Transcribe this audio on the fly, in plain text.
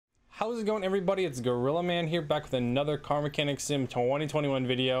How's it going, everybody? It's Gorillaman here, back with another Car Mechanic Sim 2021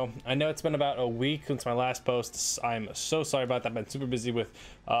 video. I know it's been about a week since my last post. I'm so sorry about that. I've been super busy with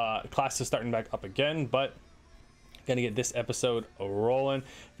classes starting back up again, but gonna get this episode rolling.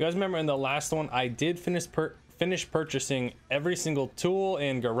 If you guys remember, in the last one, I did finish purchasing every single tool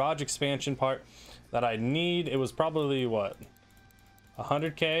and garage expansion part that I need. It was probably what,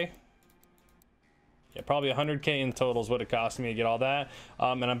 100k? Yeah, probably 100k in total is what it cost me to get all that.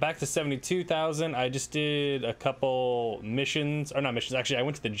 And I'm back to 72,000. I just did a couple missions, or not missions, actually I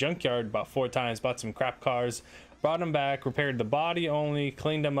went to the junkyard about 4 times, bought some crap cars, brought them back, repaired the body only,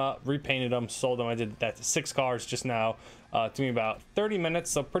 cleaned them up, repainted them, sold them. I did that to 6 cars just now. Took me about 30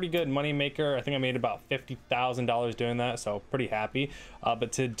 minutes, so pretty good money maker. I think I made about $50,000 doing that, so pretty happy.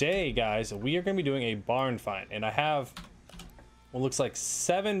 But today, guys, we are going to be doing a barn find, and I have what looks like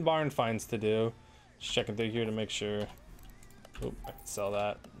 7 barn finds to do. Just checking through here to make sure. Oop, I can sell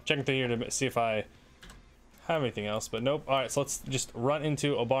that. Checking through here to see if I have anything else, but nope. All right, so let's just run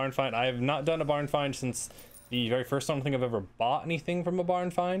into a barn find. I have not done a barn find since the very first time I think I've ever bought anything from a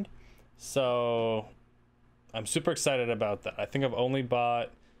barn find, so I'm super excited about that. I think I've only bought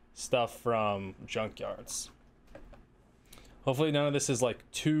stuff from junkyards. Hopefully none of this is like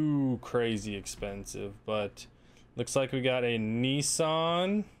too crazy expensive, but looks like we got a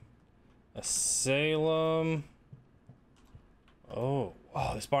Nissan, a Salem. Oh,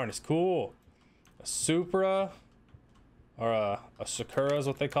 wow, this barn is cool. A Supra, or a Sakura is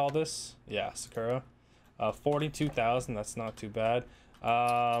what they call this. Yeah, Sakura. 42,000, that's not too bad.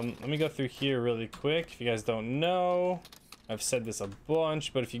 Let me go through here really quick. If you guys don't know, I've said this a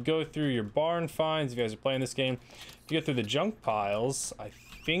bunch, but if you go through your barn finds, if you guys are playing this game, if you go through the junk piles, I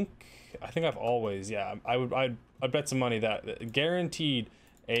think I've always, yeah, I'd bet some money that guaranteed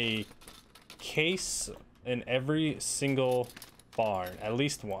a case in every single barn, at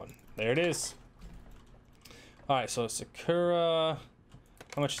least one. There it is. All right, so Sakura,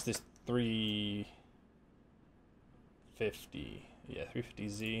 how much is this? 350. Yeah,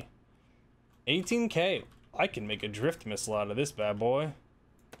 350Z. 18k. I can make a drift missile out of this bad boy.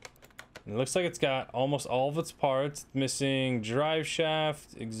 And it looks like it's got almost all of its parts. Missing drive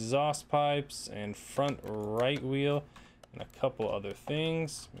shaft, exhaust pipes, and front right wheel, and a couple other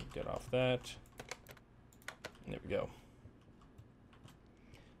things. Let me get off that. There we go.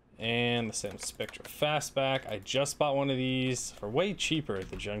 And the same Spectra Fastback. I just bought one of these for way cheaper at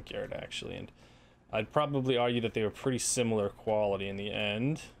the junkyard, actually, and I'd probably argue that they were pretty similar quality in the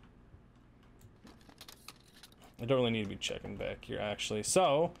end. I don't really need to be checking back here, actually.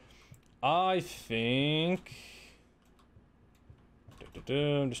 So, I think...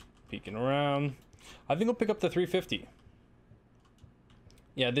 just peeking around. I think I'll pick up the 350.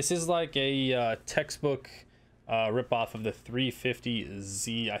 Yeah, this is like a textbook ripoff of the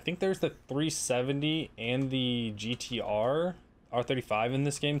 350Z. I think there's the 370 and the GTR R35 in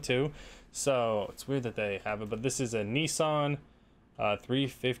this game too. So it's weird that they have it, but this is a Nissan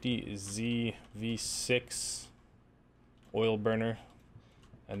 350Z V6 oil burner.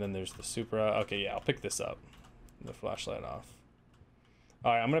 And then there's the Supra. Okay, yeah, I'll pick this up. The flashlight off.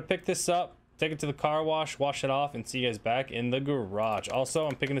 All right, I'm gonna pick this up, take it to the car wash, wash it off, and see you guys back in the garage. Also,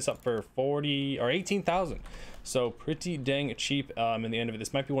 I'm picking this up for 40 or 18,000, so pretty dang cheap. In the end of it,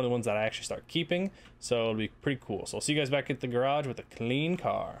 this might be one of the ones that I actually start keeping, so it'll be pretty cool. So I'll see you guys back at the garage with a clean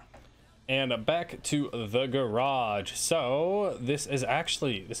car. And back to the garage. So this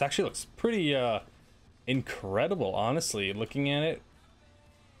actually looks pretty incredible, honestly. Looking at it,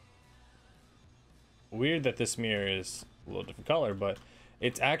 weird that this mirror is a little different color, but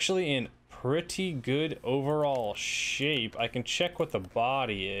it's actually in pretty good overall shape. I can check what the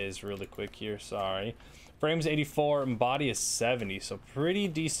body is really quick here. Sorry, frame's 84 and body is 70, so pretty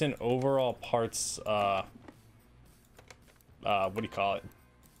decent overall parts. What do you call it?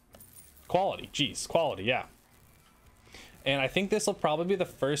 Quality. Geez, quality. Yeah. And I think this will probably be the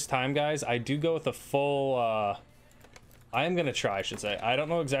first time, guys, I do go with a full I am gonna try, I should say. I don't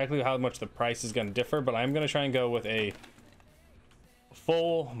know exactly how much the price is gonna differ, but I'm gonna try and go with a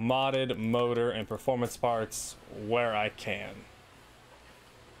full modded motor and performance parts where I can.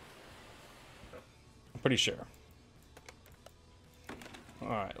 I'm pretty sure. All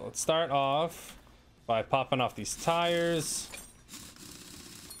right, let's start off by popping off these tires.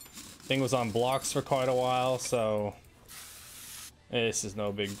 Thing was on blocks for quite a while, so this is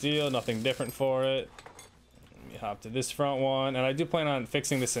no big deal, nothing different for it. Let me hop to this front one, and I do plan on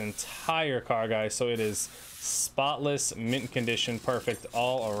fixing this entire car, guys, so it is spotless, mint condition, perfect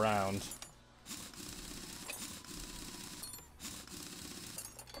all around.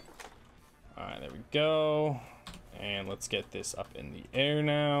 All right, there we go. And let's get this up in the air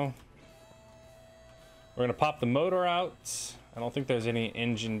now. We're gonna pop the motor out. I don't think there's any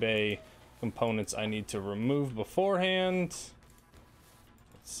engine bay components I need to remove beforehand.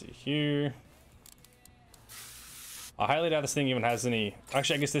 Let's see here. I highly doubt this thing even has any.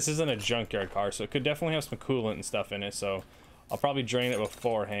 Actually, I guess this isn't a junkyard car, so it could definitely have some coolant and stuff in it. So I'll probably drain it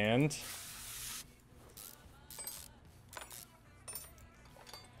beforehand.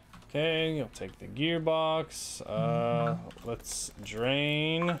 Okay, I'll take the gearbox. Let's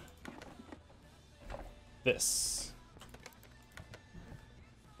drain this.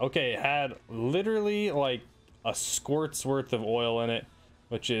 Okay, it had literally like a squirt's worth of oil in it,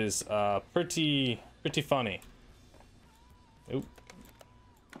 which is pretty funny. Oop.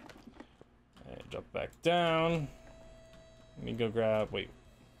 And drop back down. Let me go grab. Wait.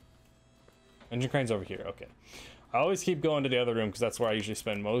 Engine crane's over here. Okay. I always keep going to the other room because that's where I usually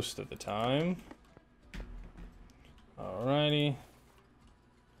spend most of the time. Alrighty.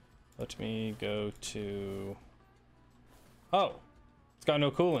 Let me go to. Oh, it's got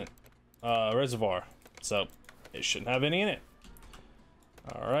no coolant reservoir, so it shouldn't have any in it.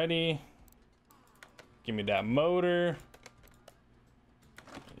 Alrighty. Give me that motor.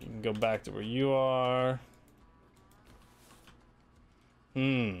 You can go back to where you are.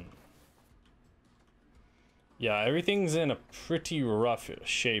 Yeah, everything's in a pretty rough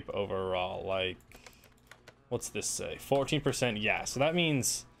shape overall. Like, what's this say? 14%. Yeah, so that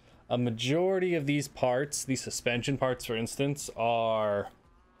means a majority of these parts, these suspension parts, for instance, are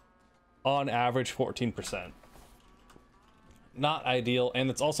on average 14%. Not ideal, and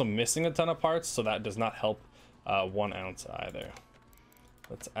it's also missing a ton of parts, so that does not help 1 ounce either.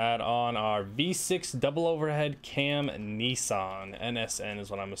 Let's add on our V6 double overhead cam Nissan. NSN is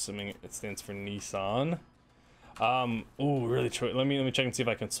what I'm assuming it stands for, Nissan. Ooh, really true. Let me check and see if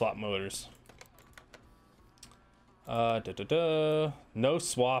I can swap motors. No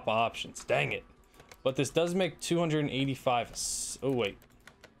swap options. Dang it. But this does make 285. Oh wait,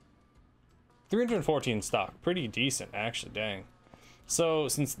 314 stock. Pretty decent, actually. Dang. So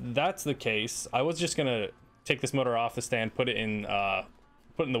since that's the case, I was just gonna take this motor off the stand, put it in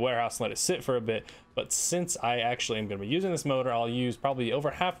the warehouse and let it sit for a bit. But since I actually am gonna be using this motor, I'll use probably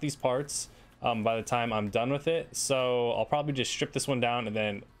over half these parts by the time I'm done with it. So I'll probably just strip this one down and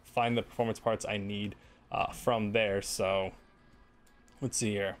then find the performance parts I need from there. So let's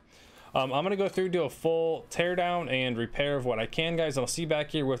see here. I'm gonna go through, do a full teardown and repair of what I can, guys. I'll see you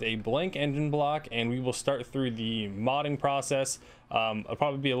back here with a blank engine block, and we will start through the modding process. It'll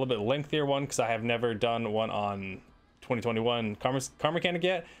probably be a little bit lengthier one because I have never done one on 2021 car mechanic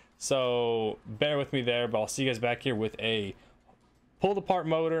yet, so bear with me there. But I'll see you guys back here with a pulled apart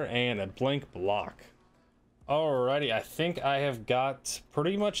motor and a blank block. Alrighty, I think I have got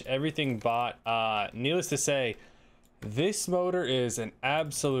pretty much everything bought. Needless to say, this motor is an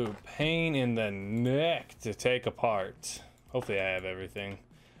absolute pain in the neck to take apart. Hopefully I have everything.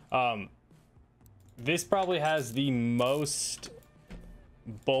 This probably has the most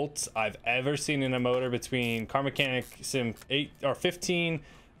bolts I've ever seen in a motor between Car Mechanic Sim 8 or 15,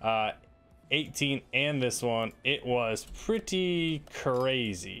 18, and this one. It was pretty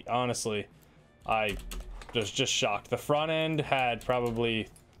crazy, honestly. I was just shocked. The front end had probably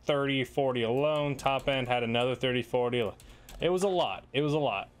 30, 40 alone. Top end had another 30, 40. It was a lot. It was a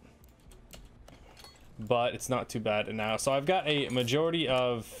lot. But it's not too bad now. So I've got a majority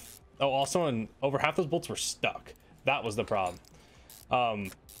of... Oh, also over half those bolts were stuck. That was the problem.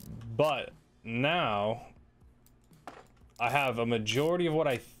 But now I have a majority of what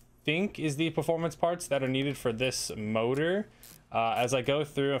I think is the performance parts that are needed for this motor. As I go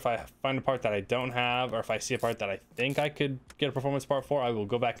through, if I find a part that I don't have, or if I see a part that I think I could get a performance part for, I will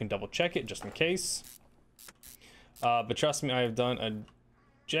go back and double check it just in case. But trust me, I have done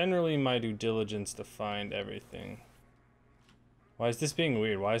generally my due diligence to find everything. Why is this being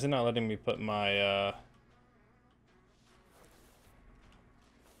weird? Why is it not letting me put my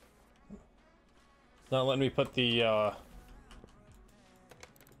not letting me put the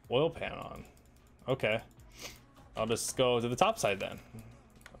oil pan on? Okay. I'll just go to the top side then.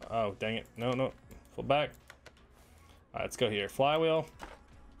 Oh, dang it. No. Flip back. All right, let's go here. Flywheel.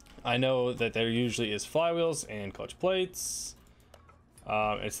 I know that there usually is flywheels and clutch plates.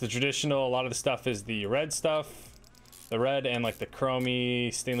 It's the traditional. A lot of the stuff is the red stuff. The red and like the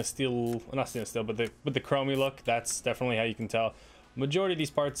chromey stainless steel, not stainless steel, but the chromey look. That's definitely how you can tell. Majority of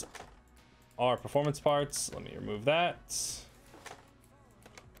these parts are performance parts. Let me remove that.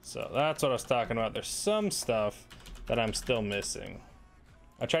 So that's what I was talking about. There's some stuff that I'm still missing.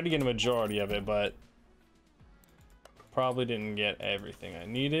 I tried to get a majority of it, but probably didn't get everything I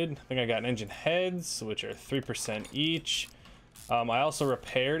needed. I think I got engine heads, which are 3% each. I also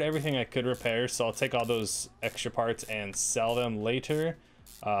repaired everything I could repair, so I'll take all those extra parts and sell them later.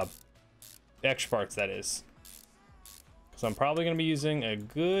 Extra parts, that is. So I'm probably going to be using a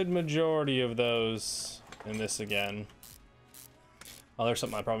good majority of those in this again. Oh, there's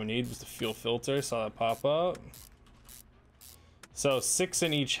something I probably need was the fuel filter. Saw that pop up. So 6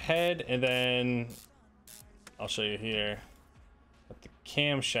 in each head, and then I'll show you here. Got the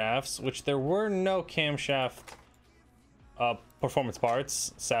camshafts, which there were no camshaft performance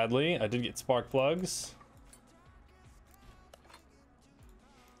parts, sadly. I did get spark plugs.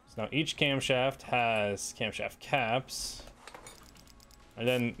 So now each camshaft has camshaft caps. And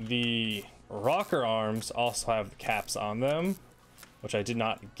then the rocker arms also have the caps on them, which I did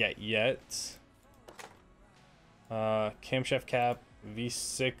not get yet. Camshaft cap,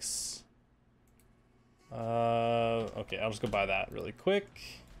 V6. Okay, I'll just go buy that really quick.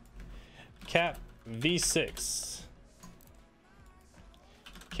 Cap, V6.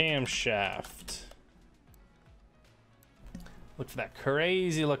 Camshaft. Look for that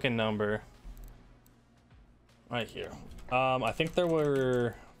crazy looking number right here. I think there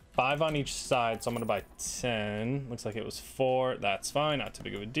were 5 on each side, so I'm gonna buy 10. Looks like it was 4. That's fine, not too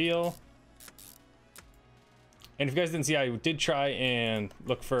big of a deal. And if you guys didn't see, I did try and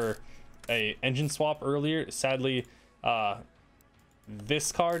look for a engine swap earlier. Sadly,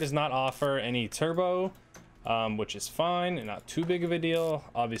 this car does not offer any turbo, which is fine and not too big of a deal.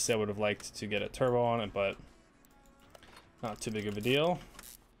 Obviously, I would have liked to get a turbo on it, but not too big of a deal.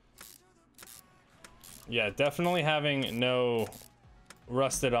 Yeah, definitely having no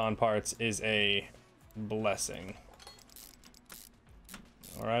rusted on parts is a blessing.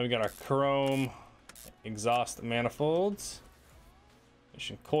 All right, we got our chrome exhaust manifolds,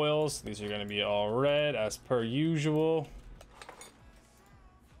 mission coils. These are going to be all red as per usual.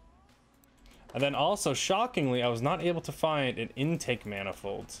 And then also, shockingly, I was not able to find an intake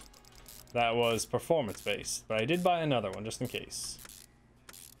manifold that was performance based, but I did buy another one just in case.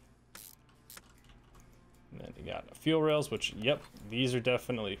 And then you got fuel rails, which, yep, these are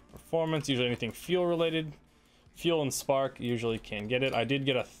definitely performance. Usually anything fuel related, fuel and spark usually can get it. I did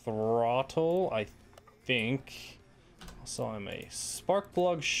get a throttle, I think. Also, I'm a spark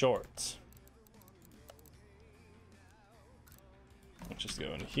plug short. Let's just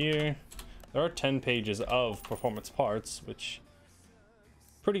go in here. There are 10 pages of performance parts, which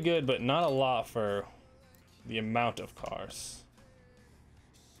pretty good, but not a lot for the amount of cars.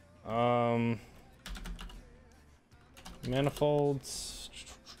 Manifolds.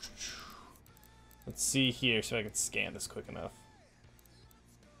 Let's see here, so I can scan this quick enough.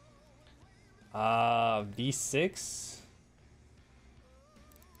 V6.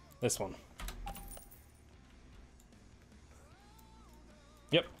 This one.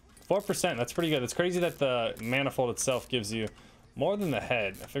 Yep, 4%. That's pretty good. It's crazy that the manifold itself gives you more than the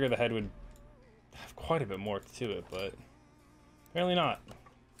head. I figured the head would have quite a bit more to it, but apparently not.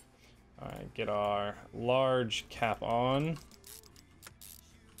 All right, get our large cap on.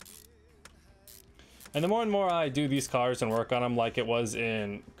 And the more and more I do these cars and work on them like it was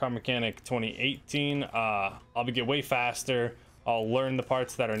in Car Mechanic 2018, I'll get way faster. I'll learn the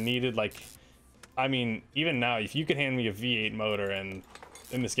parts that are needed. Like, I mean, even now, if you could hand me a V8 motor and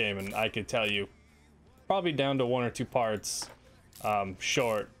in this game, and I could tell you probably down to 1 or 2 parts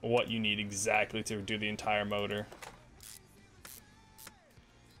short what you need exactly to do the entire motor.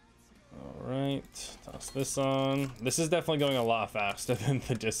 All right, toss this on. This is definitely going a lot faster than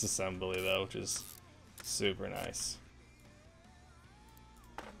the disassembly though, which is super nice.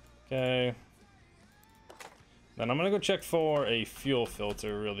 Okay. Then I'm gonna go check for a fuel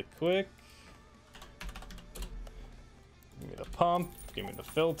filter really quick. Give me the pump, give me the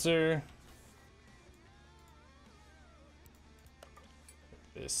filter.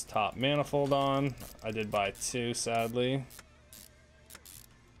 Put this top manifold on. I did buy 2, sadly.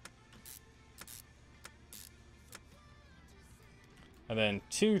 And then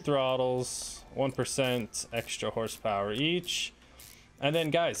 2 throttles, 1% extra horsepower each. And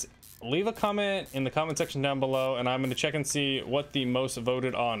then guys, leave a comment in the comment section down below, and I'm going to check and see what the most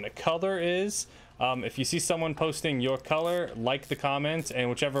voted on color is. If you see someone posting your color, like the comment, and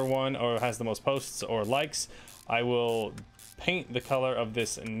whichever one or has the most posts or likes, I will paint the color of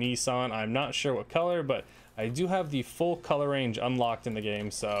this Nissan. I'm not sure what color, but I do have the full color range unlocked in the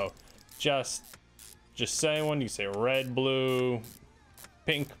game, so just say one. You say red, blue,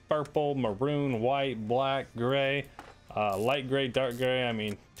 pink, purple, maroon, white, black, gray, light gray, dark gray. I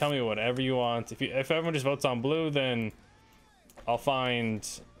mean, tell me whatever you want. If everyone just votes on blue, then I'll find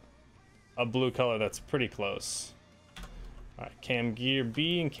a blue color that's pretty close. All right, cam gear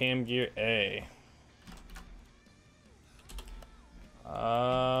B and cam gear A.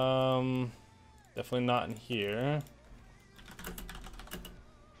 Definitely not in here.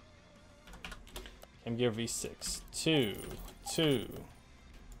 Cam Gear V6. 2.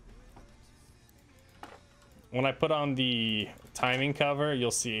 When I put on the timing cover,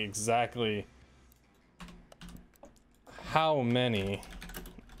 you'll see exactly how many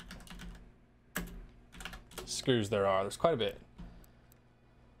screws there are. There's quite a bit.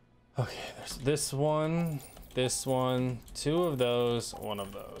 Okay, there's this one, 2 of those, 1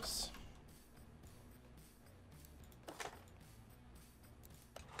 of those.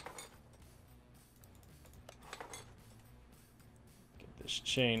 Get this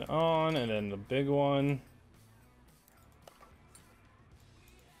chain on, and then the big one.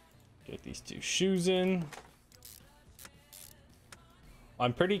 Get these 2 shoes in.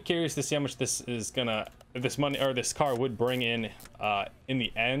 I'm pretty curious to see how much this is gonna, this money or this car would bring in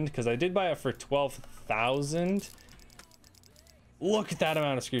the end, because I did buy it for 12,000. Look at that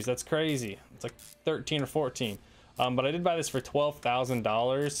amount of screws. That's crazy. It's like 13 or 14. But I did buy this for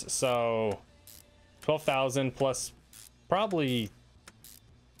 $12,000. So 12,000 plus probably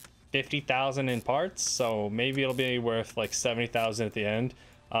 50,000 in parts. So maybe it'll be worth like 70,000 at the end.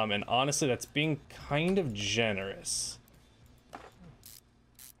 And honestly, that's being kind of generous.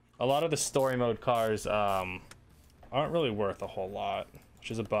 A lot of the story mode cars aren't really worth a whole lot, which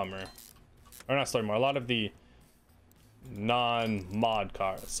is a bummer. Or not story mode. A lot of the non-mod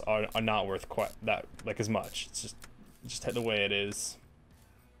cars are not worth quite that, like, as much. It's just the way it is.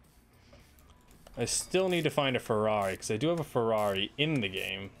 I still need to find a Ferrari, because I do have a Ferrari in the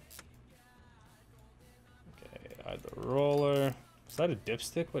game. Okay, I have the roller. Is that a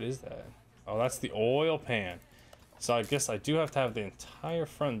dipstick? What is that? Oh, that's the oil pan. So I guess I do have to have the entire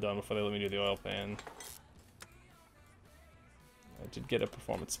front done before they let me do the oil pan. I did get a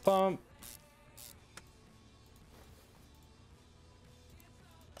performance pump.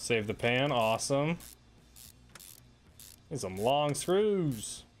 Save the pan, awesome. There's some long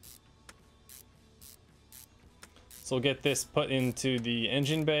screws. So we'll get this put into the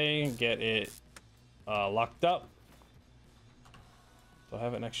engine bay, get it locked up. Do I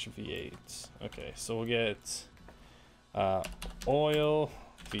have an extra V8? Okay, so we'll get oil,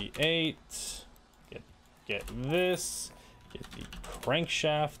 V8, get this, get the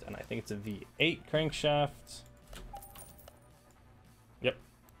crankshaft, and I think it's a V8 crankshaft. Yep.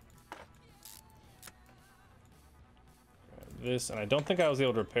 This, and I don't think I was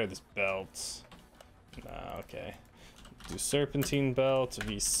able to repair this belt. Nah, okay. Do serpentine belt,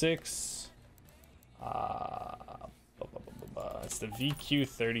 V6. It's the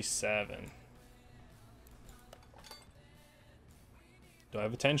VQ37. Do I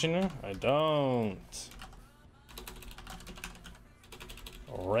have a tensioner? I don't.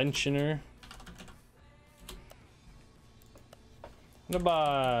 Wrenchiner. I'm gonna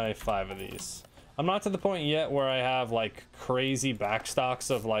buy 5 of these. I'm not to the point yet where I have like crazy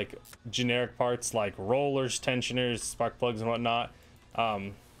backstocks of like generic parts like rollers, tensioners, spark plugs, and whatnot.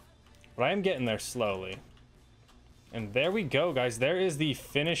 But I am getting there slowly. And there we go, guys. There is the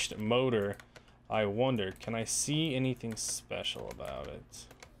finished motor. I wonder, can I see anything special about it?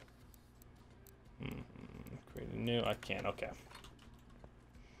 Create a new, I can, okay.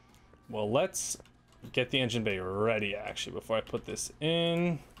 Well, let's get the engine bay ready, actually, before I put this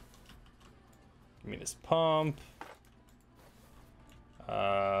in. Give me this pump.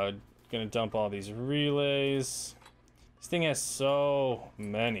 Gonna dump all these relays. This thing has so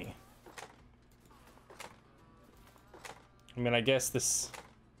many. I mean, I guess this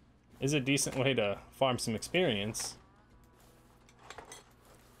is a decent way to farm some experience.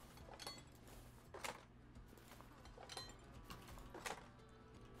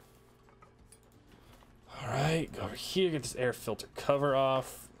 All right, go over here, get this air filter cover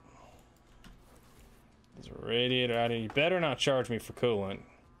off. There's a radiator out here. You better not charge me for coolant.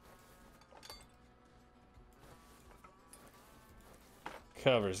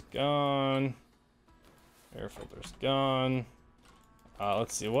 Cover's gone. Air filter's gone.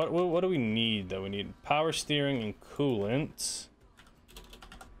 Let's see, what do we need though? We need power steering and coolant.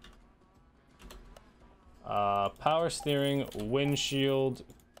 Power steering, windshield,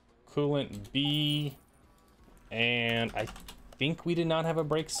 coolant B, and I think we did not have a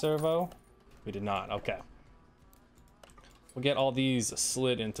brake servo. We did not, okay. We'll get all these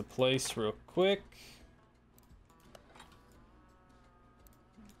slid into place real quick.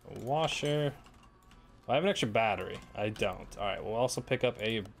 A washer. I have an extra battery. I don't. All right, we'll also pick up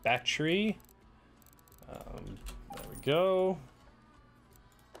a battery. There we go.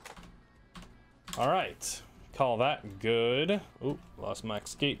 All right, call that good. Oop, lost my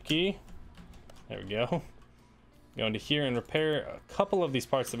escape key. There we go. Go into here and repair a couple of these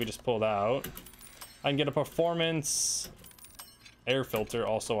parts that we just pulled out. I can get a performance air filter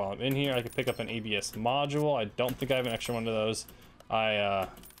also while I'm in here. I can pick up an ABS module. I don't think I have an extra one of those. I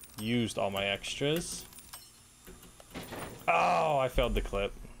used all my extras. Oh, I failed the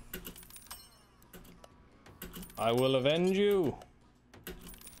clip. I will avenge you.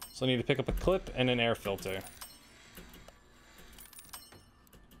 So I need to pick up a clip and an air filter.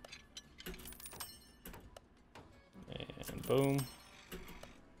 And boom.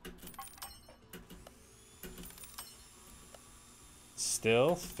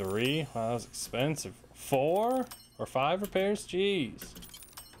 Still 3. Wow, that was expensive. 4 or 5 repairs? Jeez.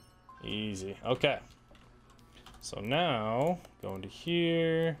 Easy. Okay. So now, go into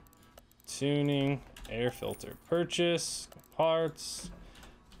here. Tuning. Air filter purchase. Parts.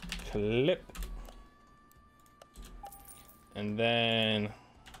 Clip. And then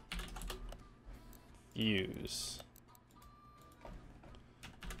fuse.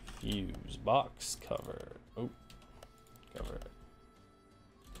 Fuse box cover. Oh, cover.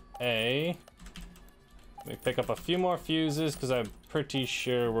 Let me pick up a few more fuses because I'm pretty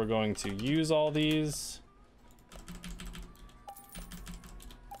sure we're going to use all these.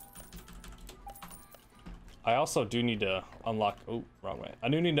 I also do need to unlock, oh, wrong way. I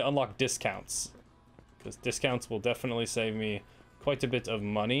do need to unlock discounts because discounts will definitely save me quite a bit of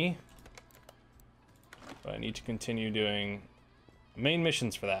money. But I need to continue doing main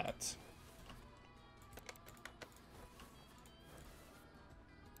missions for that.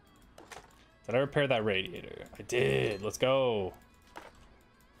 Did I repair that radiator? I did. Let's go.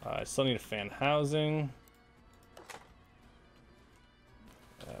 I still need a fan housing.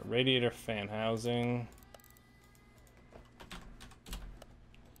 Radiator fan housing.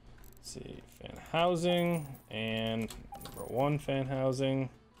 Let's see. Fan housing and number 1 fan housing.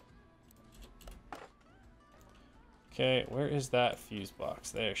 Okay, where is that fuse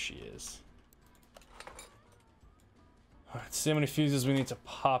box? There she is. Alright, see how many fuses we need to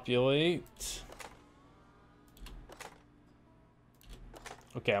populate.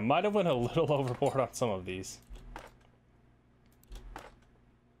 Okay, I might have went a little overboard on some of these.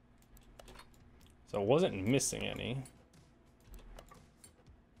 So I wasn't missing any.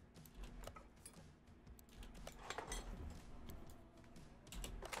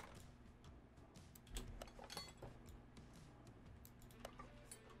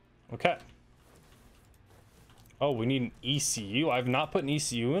 Okay. Oh, we need an ECU. I've not put an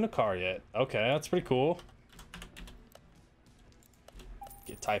ECU in a car yet. Okay, that's pretty cool.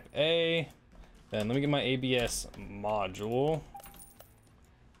 Get type A. Then let me get my ABS module.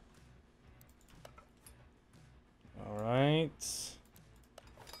 All right.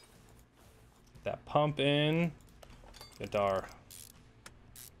 Get that pump in. Get our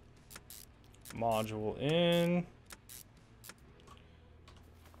module in.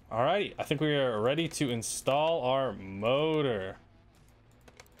 Alrighty, I think we are ready to install our motor.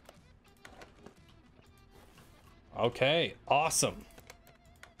 Okay, awesome.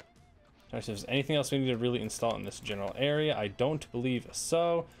 If there's anything else we need to really install in this general area, I don't believe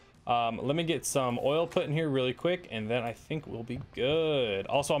so. Let me get some oil put in here really quick, and then I think we'll be good.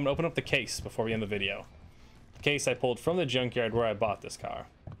 Also, I'm gonna open up the case before we end the video. The case I pulled from the junkyard where I bought this car.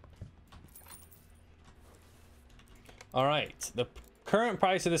 All right, the current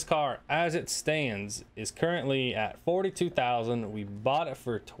price of this car as it stands is currently at $42,000. We bought it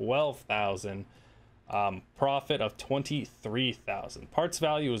for $12,000. Profit of $23,000. Parts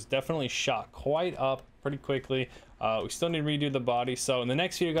value was definitely shot quite up pretty quickly. We still need to redo the body. So in the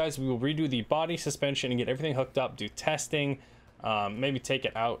next video, guys, we will redo the body, suspension, and get everything hooked up, do testing, maybe take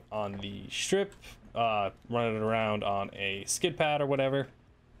it out on the strip, run it around on a skid pad or whatever.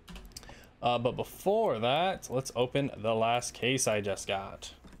 But before that, let's open the last case I just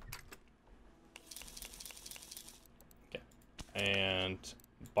got. Okay. And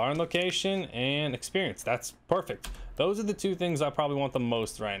barn location and experience. That's perfect. Those are the two things I probably want the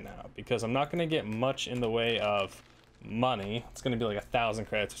most right now because I'm not going to get much in the way of money. It's going to be like 1,000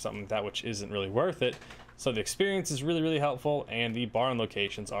 credits or something like that, which isn't really worth it. So the experience is really, really helpful, and the barn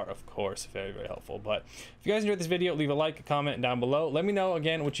locations are, of course, very, very helpful. But if you guys enjoyed this video, leave a like, a comment down below. Let me know,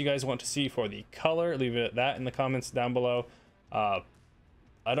 again, what you guys want to see for the color. Leave that in the comments down below.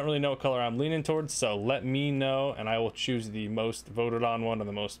 I don't really know what color I'm leaning towards, so let me know, and I will choose the most voted on one or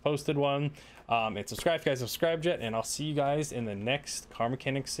the most posted one. And subscribe if you guys have subscribed yet, and I'll see you guys in the next Car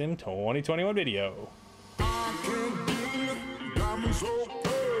Mechanic Sim 2021 video.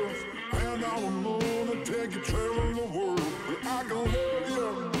 Take you traveling the world. I go